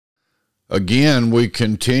Again, we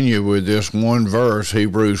continue with this one verse,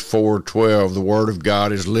 Hebrews 4:12. The Word of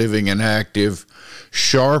God is living and active,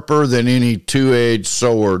 sharper than any two-edged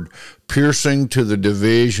sword, piercing to the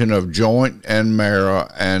division of joint and marrow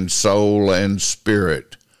and soul and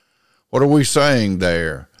spirit. What are we saying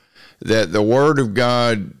there? That the Word of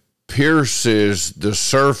God pierces the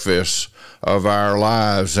surface of our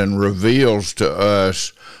lives and reveals to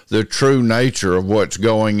us the true nature of what's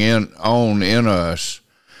going on in us.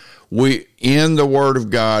 In the Word of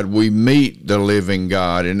God, we meet the living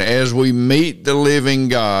God. And as we meet the living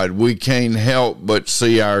God, we can't help but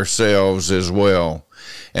see ourselves as well.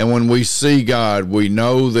 And when we see God, we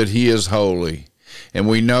know that He is holy. And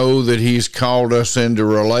we know that He's called us into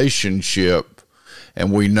relationship.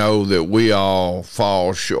 And we know that we all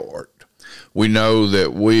fall short. We know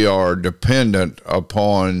that we are dependent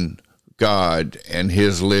upon God and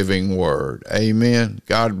His living Word. Amen.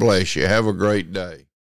 God bless you. Have a great day.